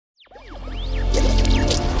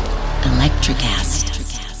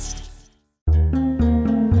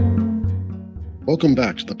Welcome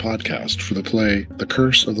back to the podcast for the play The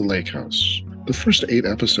Curse of the Lake House. The first 8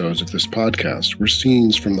 episodes of this podcast were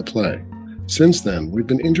scenes from the play. Since then, we've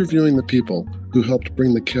been interviewing the people who helped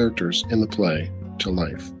bring the characters in the play to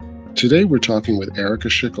life. Today, we're talking with Erika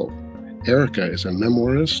Schickel. Erika is a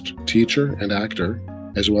memoirist, teacher, and actor,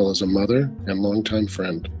 as well as a mother and longtime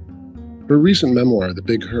friend. Her recent memoir, The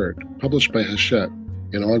Big Hurt, published by Hachette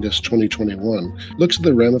in August 2021, looks at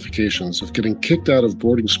the ramifications of getting kicked out of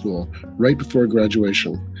boarding school right before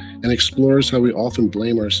graduation and explores how we often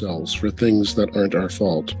blame ourselves for things that aren't our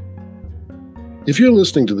fault. If you're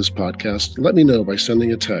listening to this podcast, let me know by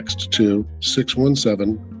sending a text to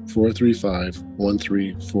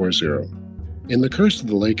 617-435-1340. In The Curse of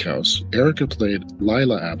the Lake House, Erika played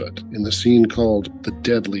Lila Abbott in the scene called The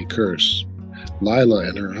Deadly Curse. Lila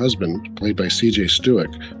and her husband, played by C.J.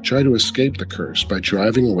 Stuick, try to escape the curse by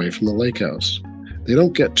driving away from the lake house. They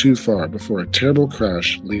don't get too far before a terrible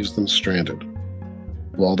crash leaves them stranded.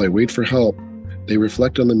 While they wait for help, they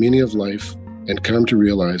reflect on the meaning of life and come to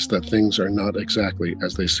realize that things are not exactly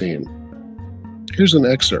as they seem. Here's an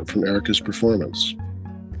excerpt from Erika's performance.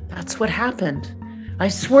 That's what happened. I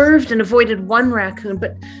swerved and avoided one raccoon,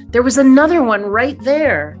 but there was another one right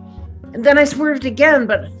there. And then I swerved again,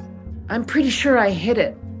 but I'm pretty sure I hit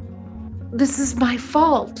it. This is my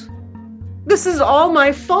fault. This is all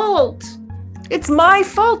my fault. It's my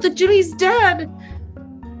fault that Jimmy's dead.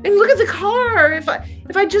 And look at the car. If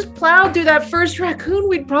I just plowed through that first raccoon,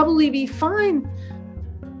 we'd probably be fine.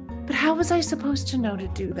 But how was I supposed to know to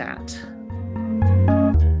do that?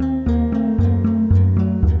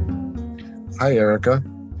 Hi, Erika.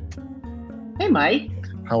 Hey, Mike.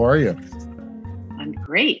 How are you? I'm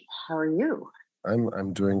great. How are you?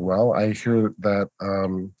 I'm doing well. I hear that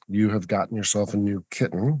you have gotten yourself a new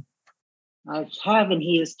kitten. I have, and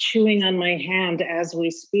he is chewing on my hand as we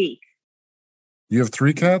speak. You have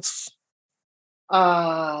 3 cats?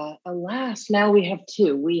 Alas, now we have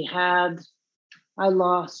 2. I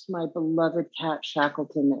lost my beloved cat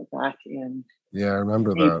Shackleton back in I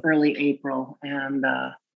remember that. Early April, and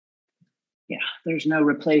there's no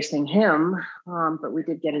replacing him. But we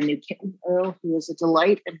did get a new kitten, Earl, who is a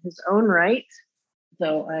delight in his own right.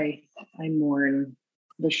 Though I mourn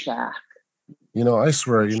the shack. I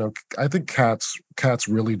swear, I think cats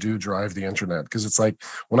really do drive the internet, because it's like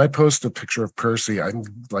when I post a picture of Percy, I'm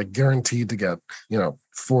like guaranteed to get,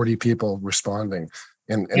 40 people responding.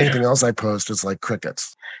 And anything else I post is like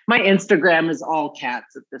crickets. My Instagram is all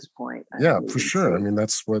cats at this point. For sure. I mean,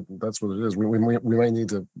 that's what it is. We might need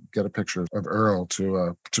to get a picture of Earl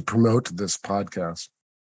to promote this podcast.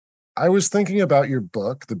 I was thinking about your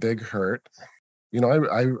book, The Big Hurt.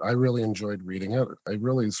 I really enjoyed reading it. I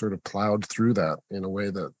really sort of plowed through that in a way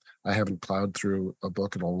that I haven't plowed through a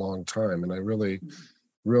book in a long time, and I really,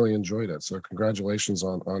 really enjoyed it. So congratulations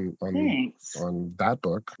on that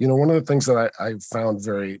book. One of the things that I found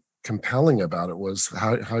very compelling about it was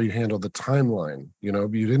how you handled the timeline. You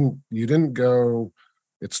didn't go,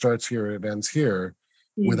 it starts here, it ends here,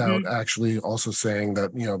 without actually also saying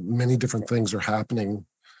that many different things are happening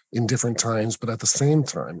in different times, but at the same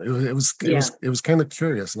time. It was kind of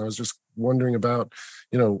curious, and I was just wondering about,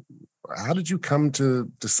 how did you come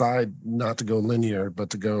to decide not to go linear, but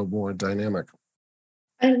to go more dynamic?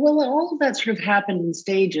 And well, all of that sort of happened in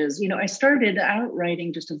stages. I started out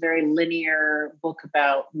writing just a very linear book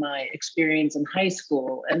about my experience in high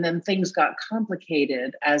school. And then things got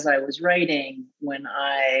complicated as I was writing when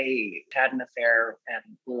I had an affair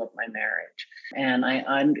and blew up my marriage. And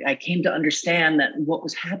I came to understand that what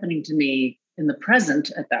was happening to me in the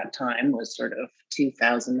present at that time was sort of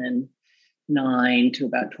 2009 to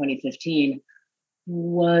about 2015.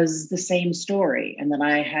 Was the same story, and then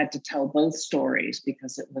I had to tell both stories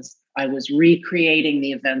because I was recreating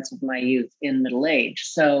the events of my youth in middle age.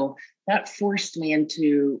 So that forced me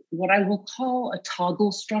into what I will call a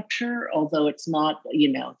toggle structure, although it's not,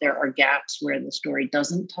 there are gaps where the story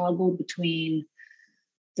doesn't toggle between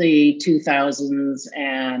the 2000s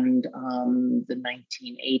and the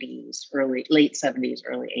 1980s, late 70s,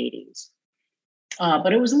 early 80s.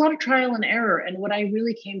 But it was a lot of trial and error. And what I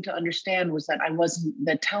really came to understand was that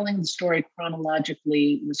that telling the story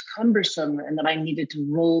chronologically was cumbersome, and that I needed to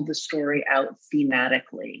roll the story out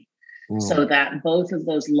thematically so that both of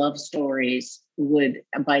those love stories would,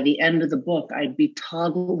 by the end of the book, I'd be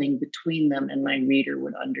toggling between them, and my reader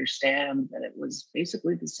would understand that it was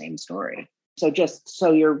basically the same story. So just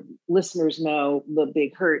so your listeners know, The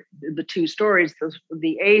Big Hurt, the 2 stories,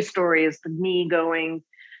 the A story is me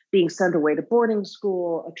being sent away to boarding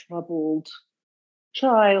school, a troubled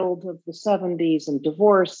child of the 70s and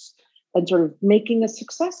divorce, and sort of making a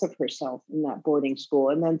success of herself in that boarding school.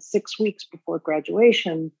 And then 6 weeks before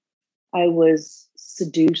graduation, I was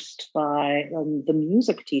seduced by the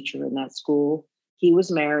music teacher in that school. He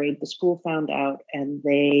was married. The school found out and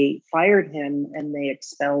they fired him and they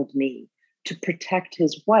expelled me to protect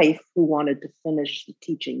his wife who wanted to finish the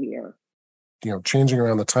teaching year. Changing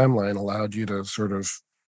around the timeline allowed you to sort of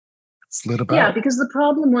slid about. Yeah, because the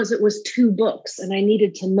problem was it was 2 books and I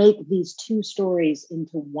needed to make these 2 stories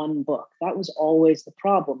into one book. That was always the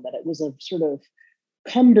problem, that it was a sort of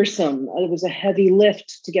cumbersome. It was a heavy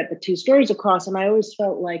lift to get the 2 stories across. And I always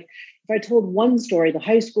felt like if I told one story, the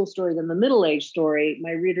high school story, then the middle-age story,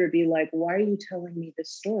 my reader would be like, why are you telling me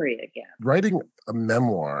this story again? Writing a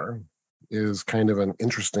memoir is kind of an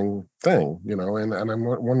interesting thing, and I'm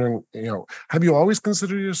wondering, have you always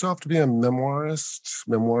considered yourself to be a memoirista?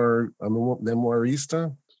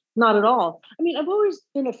 Not at all. I mean, I've always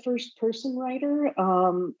been a first-person writer.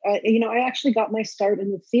 I actually got my start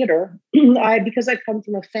in the theater. Because I come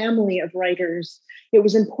from a family of writers, it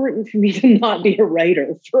was important for me to not be a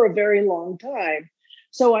writer for a very long time.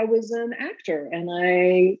 So I was an actor, and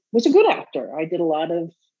I was a good actor. I did a lot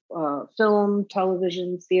of film,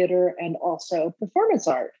 television, theater, and also performance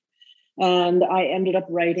art. And I ended up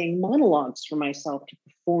writing monologues for myself to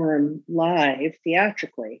perform live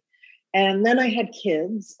theatrically. And then I had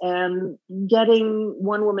kids, and getting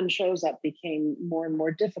one-woman shows up became more and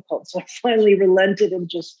more difficult. So I finally relented and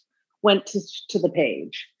just went to the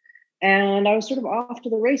page. And I was sort of off to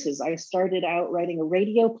the races. I started out writing a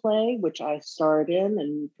radio play, which I starred in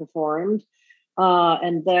and performed.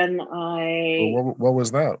 And then what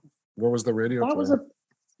was that? What was the radio play?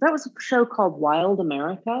 That was a show called Wild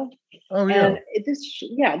America. Oh, yeah.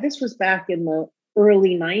 And this was back in the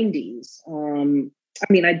early 90s.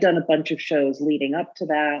 I'd done a bunch of shows leading up to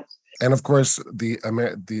that. And of course, the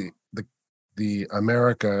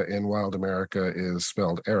America in Wild America is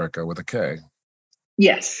spelled Erika with a K.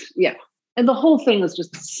 Yes, yeah. And the whole thing was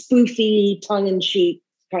just spoofy, tongue-in-cheek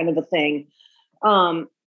kind of a thing.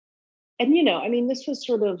 This was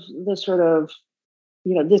sort of this sort of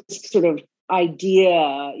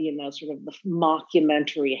idea, sort of the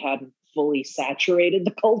mockumentary hadn't fully saturated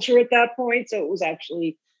the culture at that point. So it was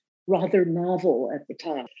actually rather novel at the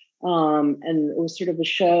time. And it was sort of a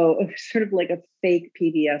show, it was sort of like a fake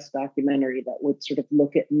PBS documentary that would sort of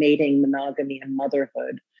look at mating, monogamy, and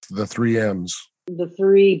motherhood. The 3 M's. The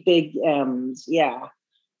 3 big M's, yeah.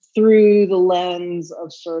 Through the lens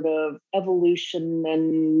of sort of evolution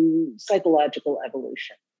and psychological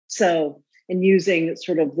evolution. So, and using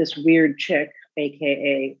sort of this weird chick,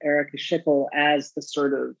 AKA Erika Schickel, as the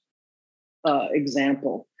sort of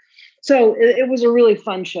example. So it was a really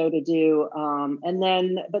fun show to do.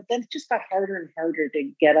 But then it just got harder and harder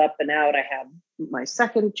to get up and out. I had my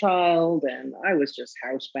second child and I was just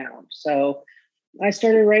housebound. So I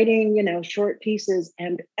started writing, short pieces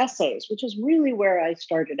and essays, which is really where I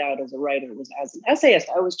started out as a writer, was as an essayist.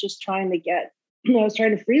 I was just trying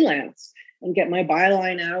to freelance and get my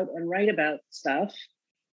byline out and write about stuff.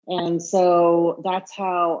 And so that's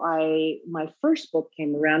how my first book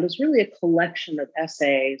came around. It's really a collection of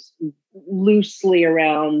essays loosely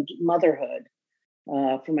around motherhood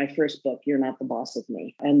for my first book, You're Not the Boss of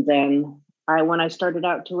Me. And then when I started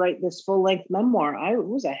out to write this full-length memoir, it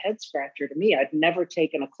was a head scratcher to me. I'd never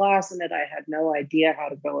taken a class in it. I had no idea how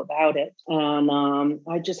to go about it. And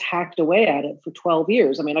I just hacked away at it for 12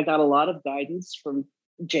 years. I got a lot of guidance from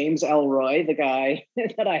James Elroy, the guy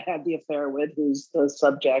that I had the affair with, who's the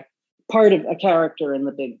subject, part of a character in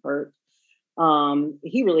The Big Hurt.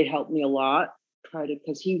 He really helped me a lot,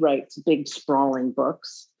 because he writes big, sprawling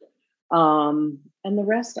books. And the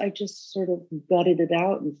rest, I just sort of gutted it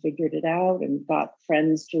out and figured it out and got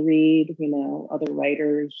friends to read, other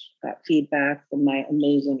writers, got feedback from my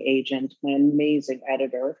amazing agent, my amazing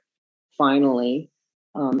editor, finally,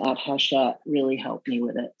 at Hachette, really helped me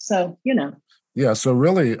with it. So, Yeah, so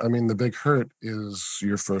really, The Big Hurt is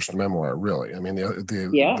your first memoir, really.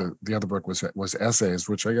 The other book was essays,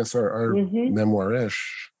 which I guess are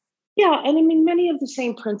memoir-ish. Yeah, and many of the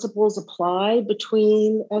same principles apply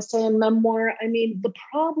between essay and memoir. The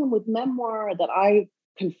problem with memoir that I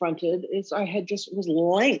confronted is I had just was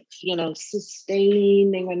length,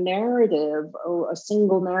 sustaining a narrative, or a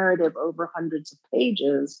single narrative over hundreds of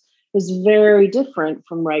pages is very different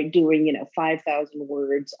from doing 5,000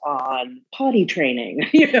 words on potty training.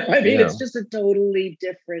 It's just a totally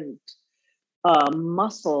different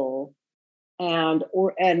muscle, and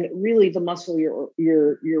really the muscle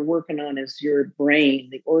you're working on is your brain,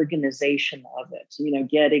 the organization of it.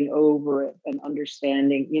 Getting over it and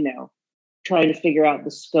understanding. Trying to figure out the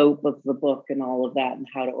scope of the book and all of that and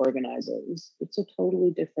how to organize it. It's a totally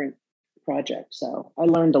different project. So I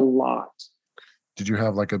learned a lot. Did you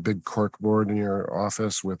have like a big cork board in your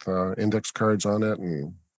office with index cards on it?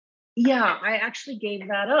 And yeah, I actually gave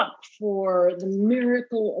that up for the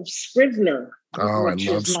Miracle of Scrivener, oh, I which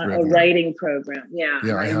love is a Scrivener. writing program. Yeah,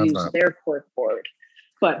 Yeah, and I I have used that. their cork board.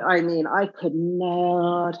 But I mean, I could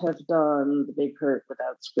not have done The Big Hurt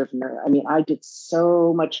without Scrivener. I mean, I did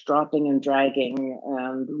so much dropping and dragging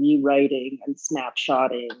and rewriting and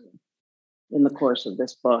snapshotting in the course of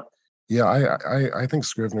this book. Yeah, I think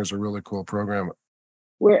Scrivener's a really cool program.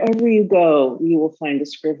 Wherever you go, you will find a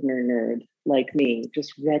Scrivener nerd like me,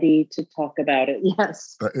 just ready to talk about it.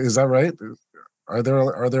 Yes. Is that right? Are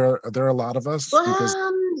there a lot of us? Because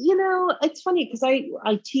You know, it's funny because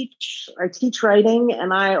I teach writing,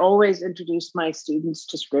 and I always introduce my students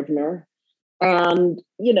to Scrivener. And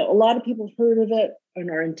you know, a lot of people have heard of it and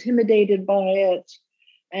are intimidated by it.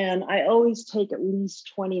 And I always take at least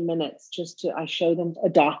 20 minutes I show them a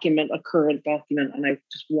document, a current document, and I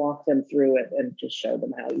just walk them through it and just show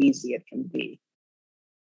them how easy it can be.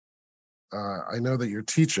 I know that you're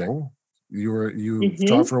teaching. You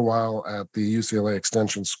taught for a while at the UCLA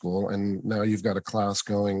Extension School, and now you've got a class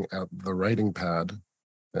going at the Writing Pad,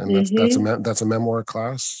 and that's a memoir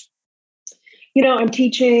class. You know, I'm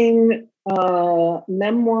teaching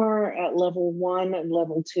memoir at level 1 and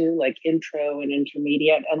level 2, like intro and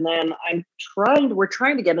intermediate, and then we're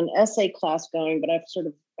trying to get an essay class going, but I've sort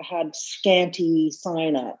of had scanty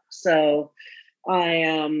sign up, so I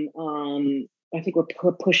am. I think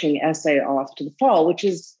we're pushing essay off to the fall, which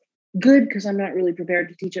is good because I'm not really prepared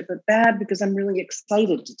to teach it, but bad because I'm really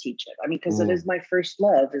excited to teach it. I mean, because it is my first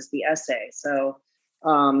love is the essay. So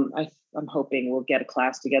I'm hoping we'll get a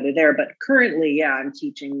class together there. But currently, yeah, I'm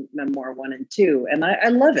teaching memoir 1 and 2, and I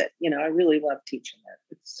love it. You know, I really love teaching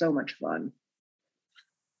it. It's so much fun.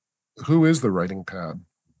 Who is the Writing Pad?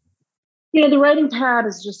 You know, the Writing Pad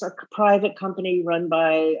is just a private company run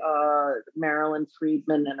by Marilyn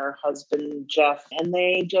Friedman and her husband, Jeff. And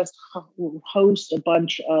they just host a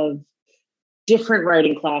bunch of different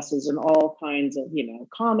writing classes and all kinds of, you know,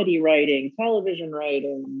 comedy writing, television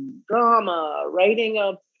writing, drama, writing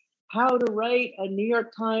of how to write a New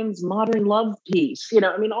York Times modern love piece. You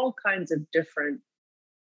know, I mean, all kinds of different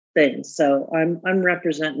things. So I'm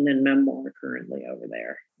representing in memoir currently over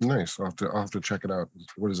there. Nice. I'll have to check it out.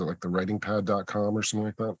 What is it, like thewritingpad.com or something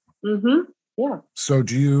like that? Mm-hmm. Yeah. So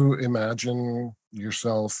do you imagine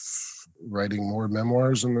yourself writing more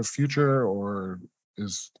memoirs in the future, or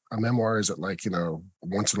is it like, you know,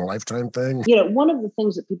 once in a lifetime thing? You know, one of the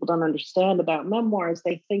things that people don't understand about memoirs,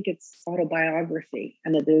 they think it's autobiography,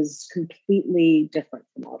 and it is completely different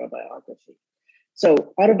from autobiography.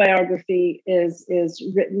 So autobiography is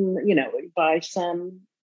written, you know, by some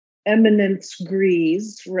eminence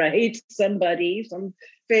grise, right? Some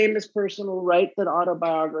famous person will write that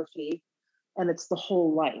autobiography, and it's the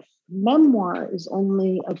whole life. Memoir is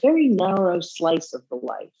only a very narrow slice of the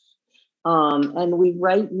life. And we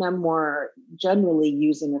write memoir generally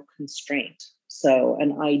using a constraint. So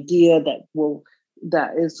an idea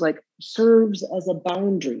that is like serves as a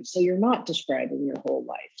boundary. So you're not describing your whole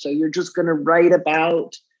life. So you're just going to write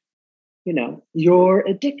about, you know, your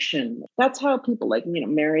addiction. That's how people like, you know,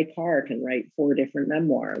 Mary Carr can write 4 different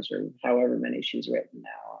memoirs or however many she's written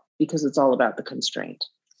now, because it's all about the constraint.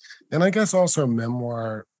 And I guess also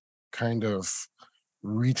memoir kind of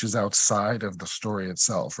reaches outside of the story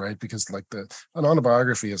itself, right? Because like an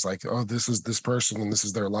autobiography is like, oh, this is this person and this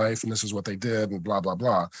is their life and this is what they did and blah, blah,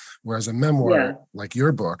 blah. Whereas a memoir, like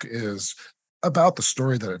your book, is about the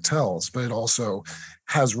story that it tells, but it also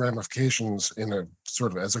has ramifications in a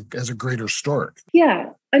sort of as a greater story. Yeah.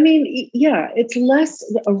 I mean, yeah, it's less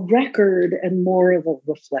a record and more of a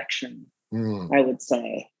reflection, I would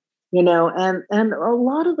say, you know, and a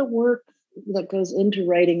lot of the work that goes into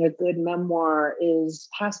writing a good memoir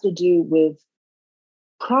has to do with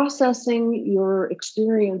processing your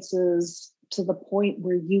experiences to the point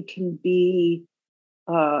where you can be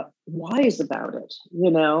wise about it, you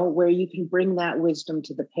know, where you can bring that wisdom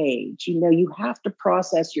to the page. You know, you have to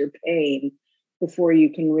process your pain before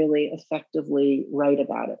you can really effectively write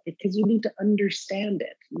about it, because you need to understand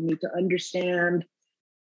it. You need to understand,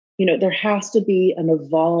 you know, there has to be an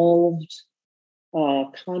evolved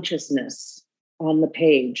consciousness on the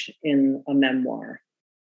page in a memoir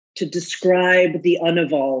to describe the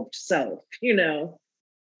unevolved self, you know,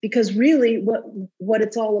 because really what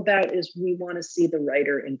it's all about is we want to see the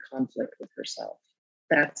writer in conflict with herself.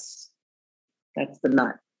 That's the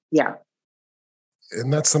nut. Yeah.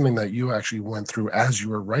 And that's something that you actually went through as you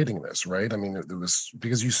were writing this, right? I mean, it was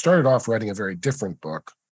because you started off writing a very different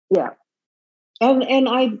book. Yeah. And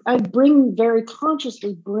I bring very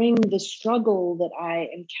consciously bring the struggle that I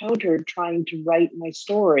encountered trying to write my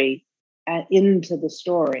story into the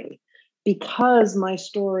story, because my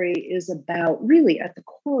story is about, really at the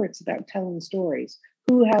core, it's about telling stories.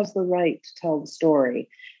 Who has the right to tell the story?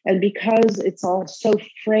 And because it's all so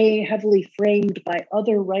heavily framed by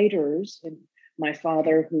other writers, and my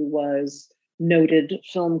father, who was noted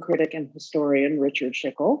film critic and historian Richard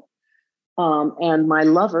Schickel, and my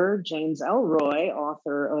lover, James Elroy,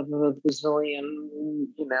 author of a bazillion,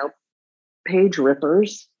 page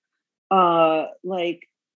rippers, like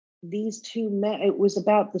these two men, it was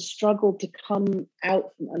about the struggle to come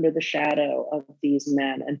out from under the shadow of these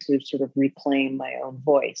men and to sort of reclaim my own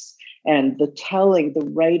voice. And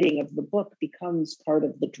the writing of the book becomes part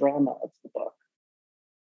of the drama of the book.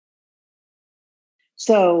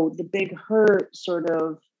 So The Big Hurt sort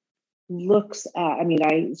of looks at,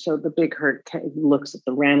 The Big Hurt looks at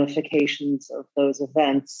the ramifications of those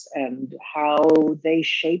events and how they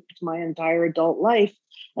shaped my entire adult life,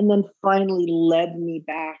 and then finally led me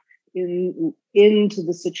back into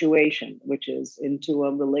the situation, which is into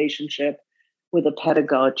a relationship with a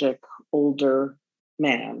pedagogic older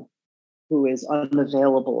man who is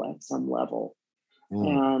unavailable at some level.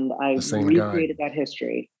 And I recreated that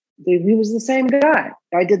history. He was the same guy.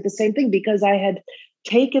 I did the same thing because I had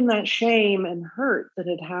taken that shame and hurt that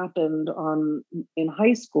had happened in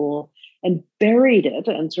high school and buried it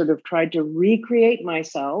and sort of tried to recreate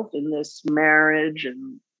myself in this marriage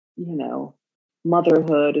and,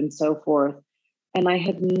 motherhood and so forth. And I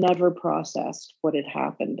had never processed what had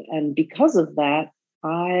happened. And because of that,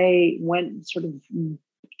 I went sort of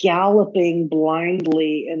galloping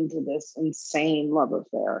blindly into this insane love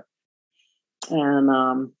affair.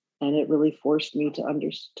 And it really forced me to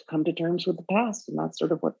come to terms with the past. And that's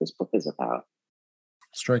sort of what this book is about.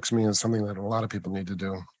 Strikes me as something that a lot of people need to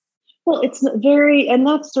do. Well, it's and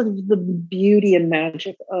that's sort of the beauty and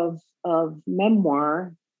magic of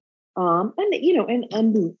memoir. And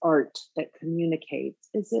the art that communicates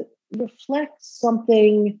is it reflects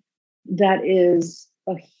something that is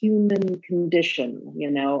a human condition,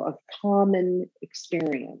 a common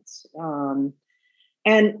experience. And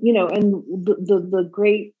the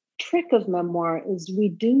great trick of memoir is we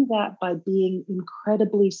do that by being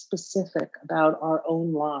incredibly specific about our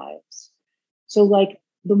own lives. So like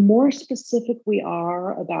the more specific we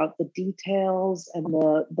are about the details and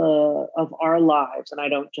the of our lives, and I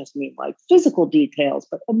don't just mean like physical details,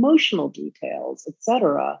 but emotional details,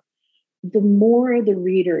 etc., the more the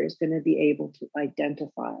reader is going to be able to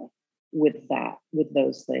identify with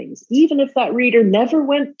those things. Even if that reader never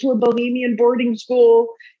went to a bohemian boarding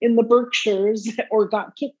school in the Berkshires or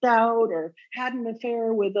got kicked out or had an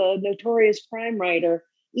affair with a notorious crime writer,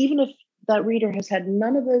 even if that reader has had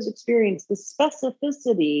none of those experiences, the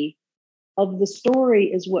specificity of the story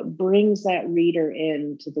is what brings that reader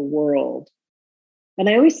into the world. And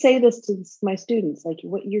I always say this to my students, like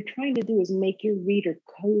what you're trying to do is make your reader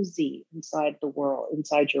cozy inside your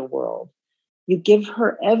world. You give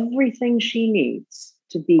her everything she needs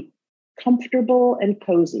to be comfortable and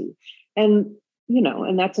cozy. And,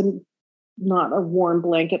 and that's not a warm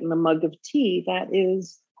blanket and a mug of tea. That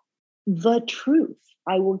is the truth.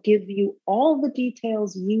 I will give you all the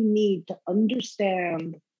details you need to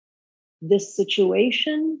understand this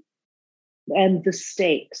situation and the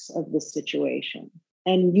stakes of the situation.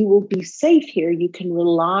 And you will be safe here. You can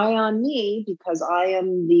rely on me because I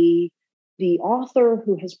am the author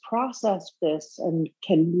who has processed this and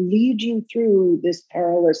can lead you through this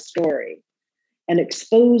perilous story and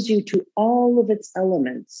expose you to all of its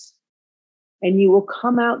elements. And you will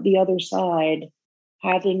come out the other side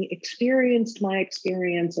having experienced my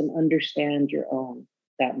experience and understand your own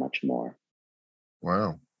that much more.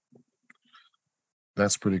 Wow.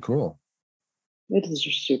 That's pretty cool. It is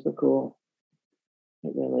just super cool.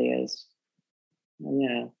 It really is.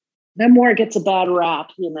 Yeah. Memoir gets a bad rap,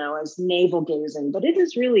 as navel gazing, but it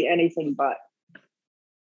is really anything but.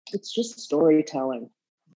 It's just storytelling.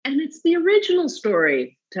 And it's the original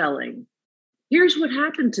storytelling. Here's what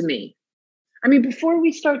happened to me. I mean, before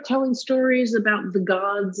we start telling stories about the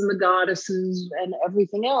gods and the goddesses and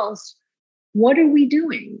everything else, what are we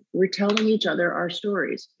doing? We're telling each other our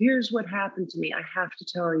stories. Here's what happened to me. I have to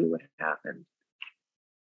tell you what happened.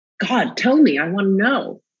 God, tell me. I want to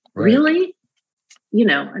know. Right. Really?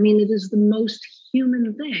 It is the most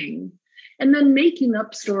human thing. And then making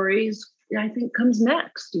up stories, I think, comes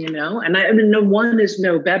next, and no one is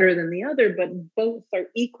no better than the other, but both are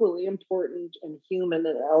equally important and human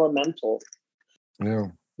and elemental. Yeah.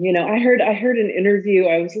 I heard an interview.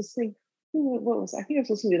 I was listening. I think I was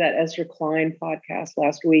listening to that Ezra Klein podcast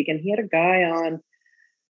last week, and he had a guy on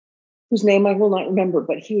whose name I will not remember,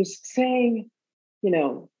 but he was saying,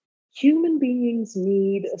 human beings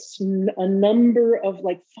need a number of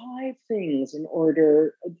like 5 things in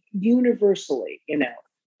order universally,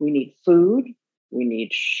 we need food, we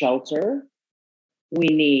need shelter, we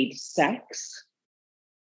need sex,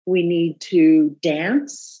 we need to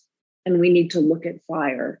dance, and we need to look at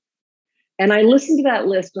fire. And I listened to that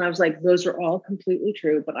list and I was like, those are all completely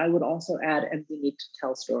true, but I would also add, and we need to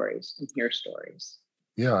tell stories and hear stories.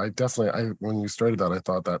 Yeah, when you started that, I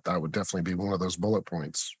thought that would definitely be one of those bullet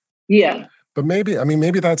points. Yeah. But maybe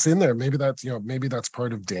that's in there. Maybe that's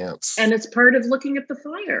part of dance. And it's part of looking at the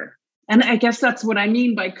fire. And I guess that's what I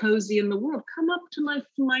mean by cozy in the world. Come up to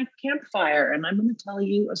my campfire and I'm going to tell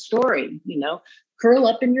you a story, curl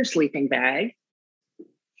up in your sleeping bag.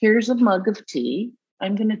 Here's a mug of tea.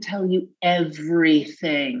 I'm going to tell you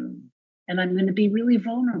everything. And I'm going to be really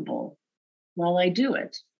vulnerable while I do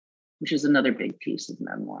it, which is another big piece of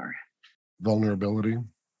memoir. Vulnerability.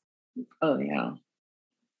 Oh, yeah.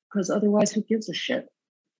 Because otherwise, who gives a shit?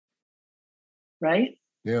 Right?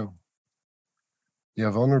 Yeah. Yeah,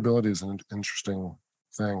 vulnerability is an interesting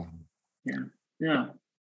thing. Yeah. Yeah.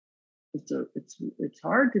 It's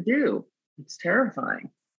hard to do. It's terrifying.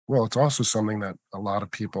 Well, it's also something that a lot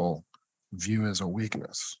of people view as a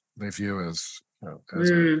weakness. They view as a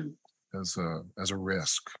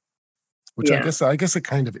risk. Which I guess it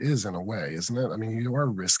kind of is in a way, isn't it? I mean, you are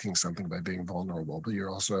risking something by being vulnerable, but you're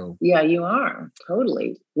also... Yeah, you are.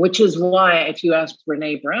 Totally. Which is why, if you ask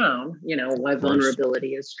Brene Brown, why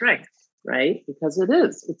vulnerability is strength, right? Because it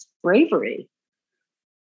is. It's bravery.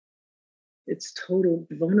 It's total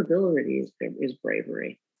vulnerability is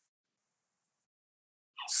bravery.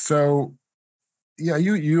 So, yeah,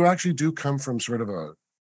 you actually do come from sort of a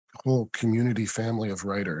whole community family of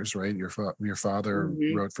writers, right? Your father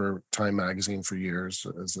wrote for Time magazine for years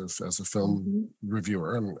as a film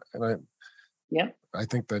reviewer, and I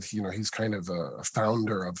think that he's kind of a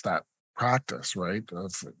founder of that practice, right?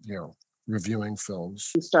 Of reviewing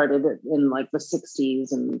films. He started it in like the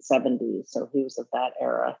 60s and 70s, so he was of that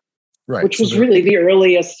era, right? Which was really the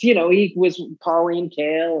earliest. He was Pauline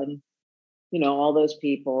Kael and all those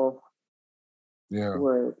people. Yeah,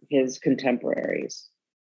 were his contemporaries.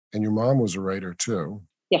 And your mom was a writer too.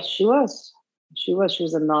 Yes, she was. She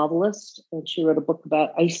was a novelist, and she wrote a book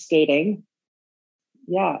about ice skating.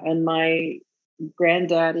 Yeah, and my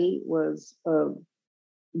granddaddy was a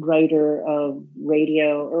writer of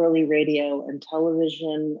early radio and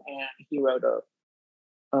television, and he wrote a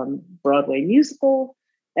Broadway musical,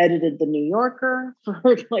 edited The New Yorker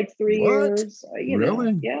for like 3 years.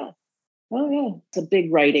 Really? Yeah. Oh, yeah. It's a big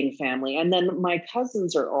writing family. And then my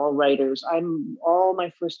cousins are all writers. All my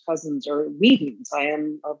first cousins are Whedons. I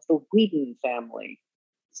am of the Whedon family.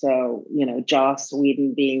 So, Joss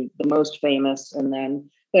Whedon being the most famous.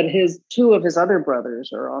 But 2 of his other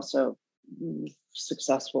brothers are also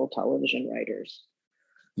successful television writers.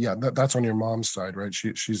 Yeah, that's on your mom's side, right?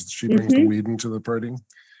 She brings the Whedon to the party.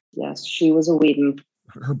 Yes, she was a Whedon.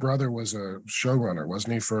 Her brother was a showrunner,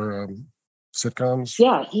 wasn't he, for sitcoms?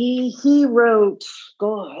 Yeah, he wrote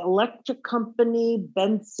Electric Company,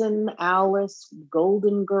 Benson, Alice,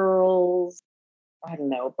 Golden Girls. I don't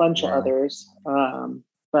know, a bunch of others.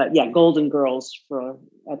 But yeah, Golden Girls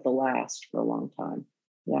at the last for a long time.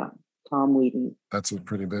 Yeah, Tom Whedon. That's a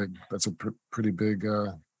pretty big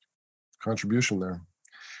contribution there.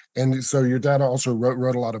 And so your dad also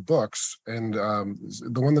wrote a lot of books, and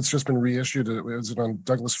the one that's just been reissued, is it on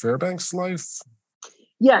Douglas Fairbanks' life?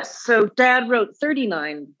 Yes. So Dad wrote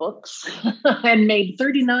 39 books and made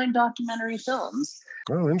 39 documentary films.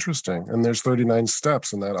 Oh, interesting. And there's 39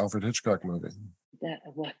 steps in that Alfred Hitchcock movie.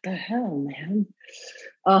 What the hell, man?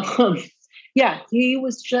 Yeah, he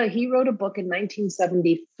wrote a book in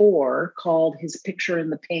 1974 called His Picture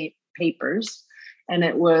in the Papers. And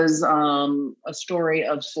it was a story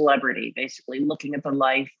of celebrity, basically looking at the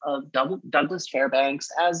life of Douglas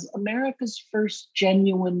Fairbanks as America's first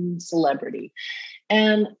genuine celebrity.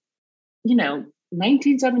 And,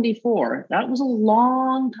 1974, that was a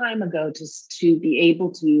long time ago to be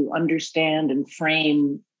able to understand and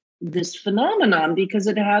frame this phenomenon, because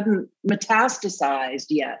it hadn't metastasized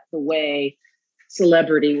yet the way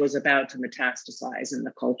celebrity was about to metastasize in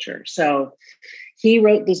the culture. So he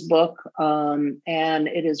wrote this book, and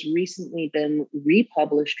it has recently been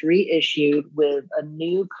republished, reissued with a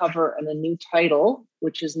new cover and a new title,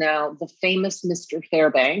 which is now The Famous Mr.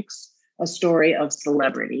 Fairbanks, A Story of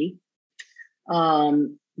Celebrity,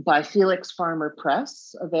 by Felix Farmer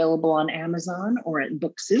Press, available on Amazon or at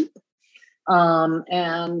BookSoup.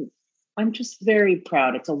 And I'm just very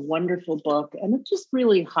proud. It's a wonderful book, and it just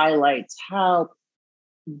really highlights how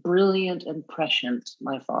brilliant and prescient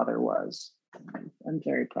my father was. I'm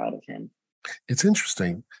very proud of him. It's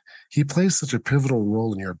interesting. He plays such a pivotal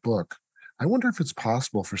role in your book. I wonder if it's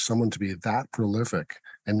possible for someone to be that prolific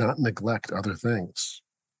and not neglect other things.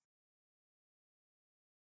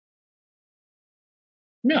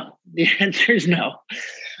 No, the answer is no.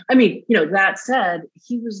 I mean, that said,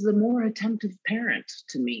 he was the more attentive parent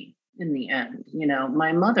to me in the end.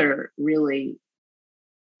 My mother really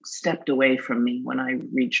stepped away from me when I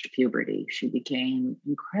reached puberty. She became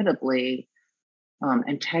incredibly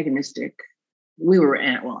antagonistic.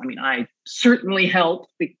 I certainly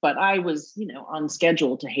helped, but I was, on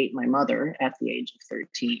schedule to hate my mother at the age of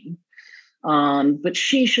 13. But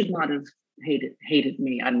she should not have hated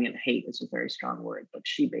me. I mean, hate is a very strong word, but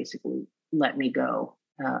she basically let me go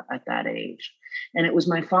at that age. And it was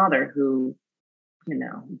my father who,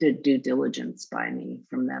 did due diligence by me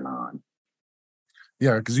from then on.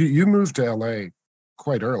 Yeah, because you moved to LA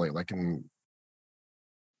quite early, like in...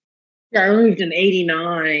 Yeah, I moved in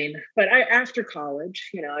 89, but after college,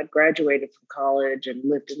 I'd graduated from college and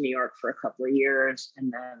lived in New York for a couple of years.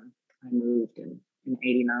 And then I moved in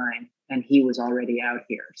 89 and he was already out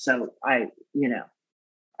here. So I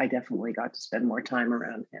definitely got to spend more time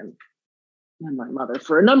around him and my mother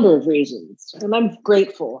for a number of reasons. And I'm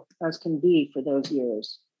grateful as can be for those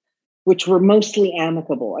years, which were mostly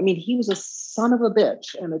amicable. I mean, he was a son of a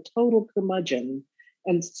bitch and a total curmudgeon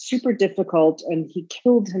and super difficult. And he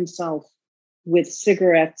killed himself with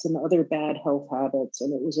cigarettes and other bad health habits.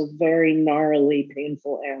 And it was a very gnarly,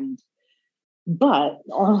 painful end. But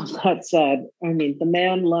all of that said, I mean, the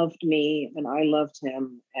man loved me and I loved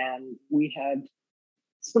him. And we had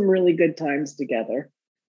some really good times together.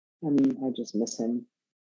 And I just miss him.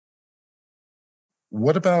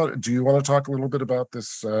 What about, do you want to talk a little bit about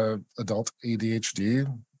this adult ADHD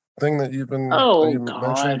thing that you've been mentioned?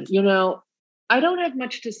 I don't have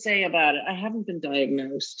much to say about it. I haven't been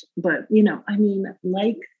diagnosed, but,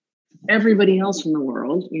 like everybody else in the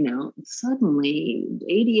world, suddenly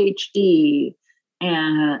ADHD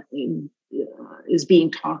is being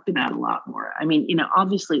talked about a lot more. I mean,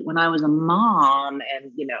 obviously when I was a mom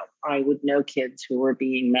and, I would know kids who were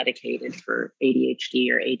being medicated for ADHD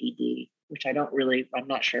or ADD, which I'm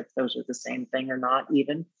not sure if those are the same thing or not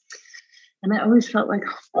even. And I always felt like,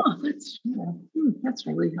 oh, that's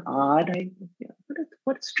really odd.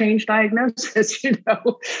 What a strange diagnosis,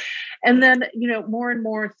 And then, more and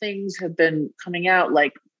more things have been coming out,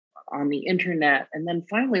 like on the internet. And then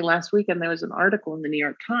finally, last weekend, there was an article in the New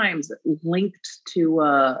York Times that linked to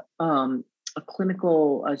a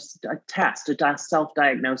clinical test, a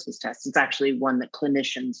self-diagnosis test. It's actually one that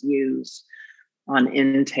clinicians use on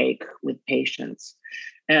intake with patients.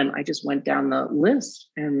 And I just went down the list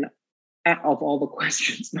and of all the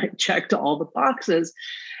questions, I checked all the boxes,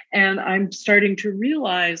 and I'm starting to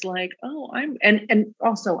realize and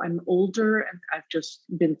also I'm older and I've just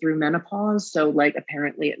been through menopause. So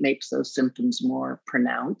apparently it makes those symptoms more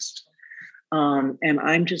pronounced. And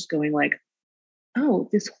I'm just going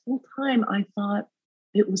this whole time I thought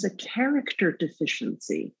it was a character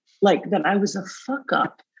deficiency, that I was a fuck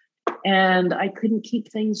up and I couldn't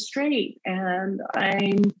keep things straight and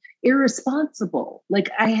I'm irresponsible.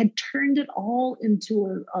 I had turned it all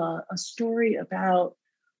into a story about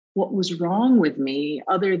what was wrong with me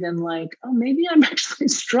other than maybe I'm actually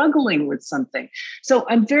struggling with something. So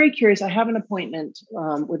I'm very curious. I have an appointment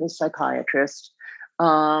with a psychiatrist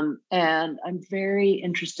and I'm very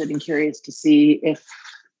interested and curious to see if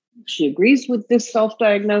she agrees with this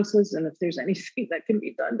self-diagnosis and if there's anything that can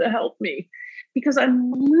be done to help me, because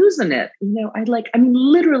I'm losing it.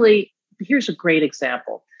 Literally, here's a great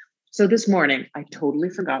example. So this morning, I totally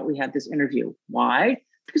forgot we had this interview. Why?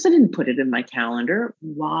 Because I didn't put it in my calendar.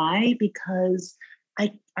 Why? Because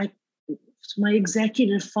my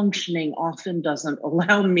executive functioning often doesn't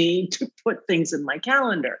allow me to put things in my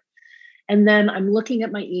calendar. And then I'm looking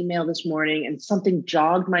at my email this morning and something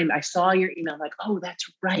jogged I saw your email. I'm like, oh, that's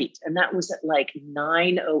right. And that was at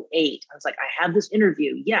 9:08. I was like, I have this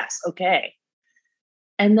interview. Yes. Okay.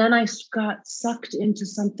 And then I got sucked into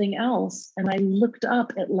something else. And I looked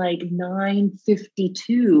up at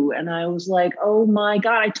 9:52. And I was like, oh my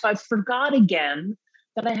God, I forgot again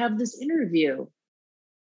that I have this interview.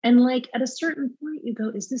 And at a certain point you go,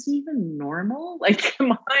 is this even normal? The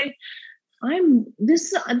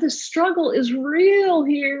struggle is real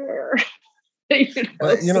here. But,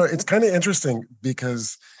 it's kind of interesting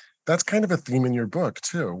because that's kind of a theme in your book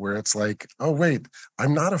too, where it's oh, wait,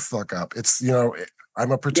 I'm not a fuck up. It's,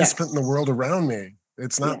 I'm a participant in the world around me.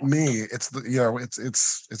 It's not me. It's the,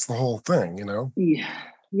 it's the whole thing,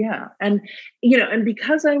 Yeah. And, and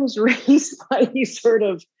because I was raised by these sort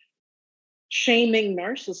of shaming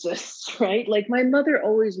narcissists, right? Like my mother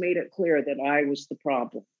always made it clear that I was the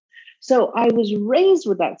problem. So I was raised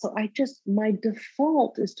with that. So my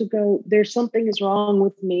default is to go, there's something is wrong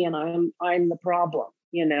with me and I'm the problem,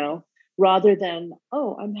 rather than,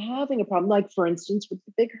 oh, I'm having a problem. Like for instance, with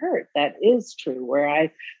the big hurt, that is true,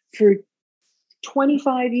 where for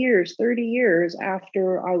 25 years, 30 years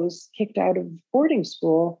after I was kicked out of boarding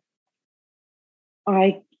school,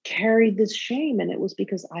 I carried this shame, and it was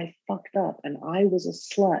because I fucked up and I was a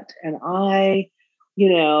slut and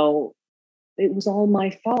it was all my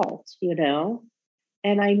fault, and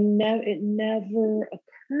it never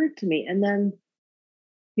occurred to me. And then,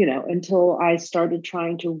 until I started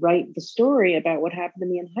trying to write the story about what happened to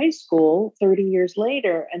me in high school 30 years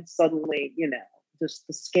later, and suddenly, just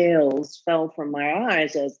the scales fell from my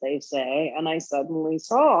eyes, as they say, and I suddenly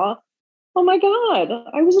saw, oh my God,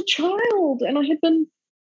 I was a child and I had been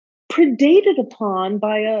predated upon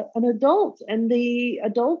by an adult, and the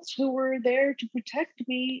adults who were there to protect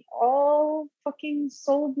me all fucking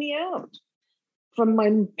sold me out, from my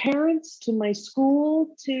parents to my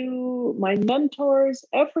school to my mentors,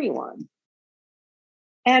 everyone.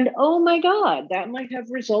 And oh my God, that might have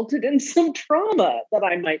resulted in some trauma that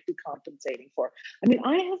I might be compensating for. I mean,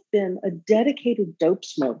 I have been a dedicated dope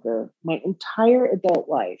smoker my entire adult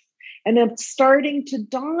life, and it's starting to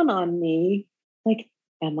dawn on me, like,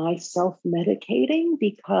 am I self-medicating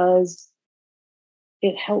because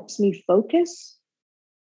it helps me focus?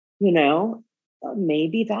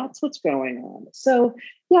 Maybe that's what's going on. So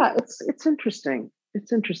yeah, it's interesting.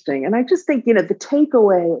 It's interesting. And I just think, the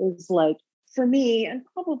takeaway is, like, for me, and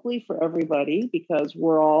probably for everybody, because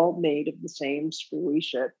we're all made of the same screwy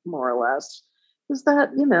shit, more or less, is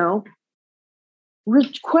that,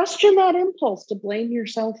 question that impulse to blame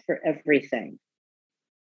yourself for everything.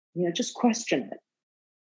 Just question it.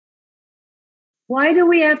 Why do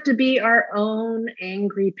we have to be our own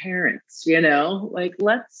angry parents? Like,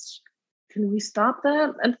 can we stop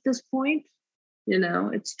that at this point?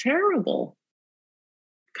 It's terrible.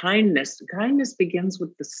 Kindness begins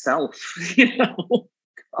with the self,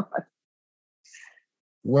 God.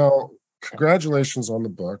 Well, congratulations on the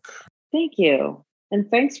book. Thank you.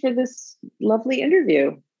 And thanks for this lovely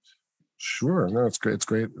interview. Sure. No, it's great.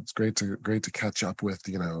 It's great to catch up with,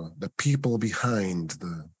 the people behind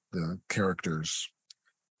the characters.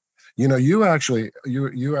 You actually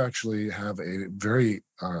have a very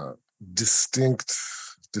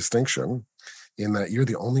distinction in that you're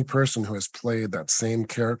the only person who has played that same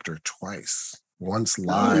character twice, once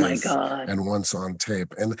live, oh my God, and once on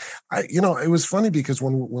tape. And it was funny because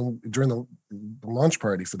when during the launch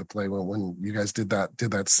party for the play, when you guys did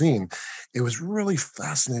that scene, it was really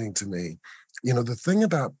fascinating to me. The thing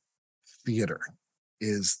about theater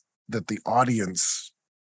is that the audience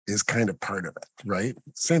is kind of part of it, right?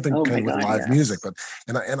 Same thing with live music, but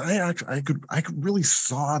I could really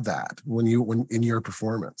saw that when in your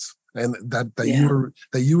performance, and that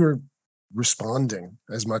you were responding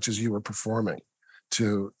as much as you were performing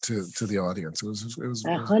to the audience. It was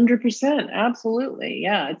 100%, absolutely.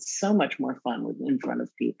 Yeah, it's so much more fun in front of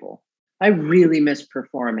people. I really miss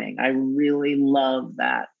performing. I really love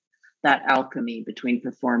that alchemy between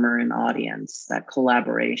performer and audience, that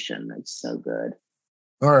collaboration. It's so good.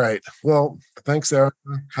 All right. Well, thanks, Erika.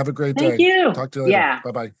 Have a great day. Thank you. Talk to you later. Yeah.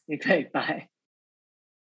 Bye-bye. Okay, bye.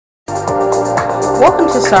 Welcome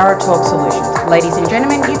to Sarah Talk Solutions. Ladies and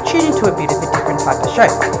gentlemen, you've tuned into a bit of a different type of show.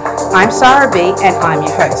 I'm Sarah B and I'm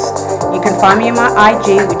your host. You can find me on my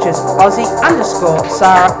IG, which is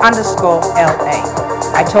Aussie_Sarah_LA.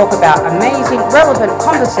 I talk about amazing, relevant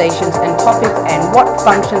conversations and topics and what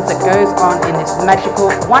functions that goes on in this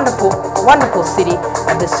magical, wonderful, wonderful city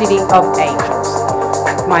of the City of Angels.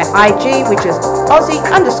 My IG, which is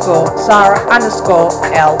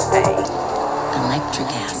Aussie_Sarah_LA.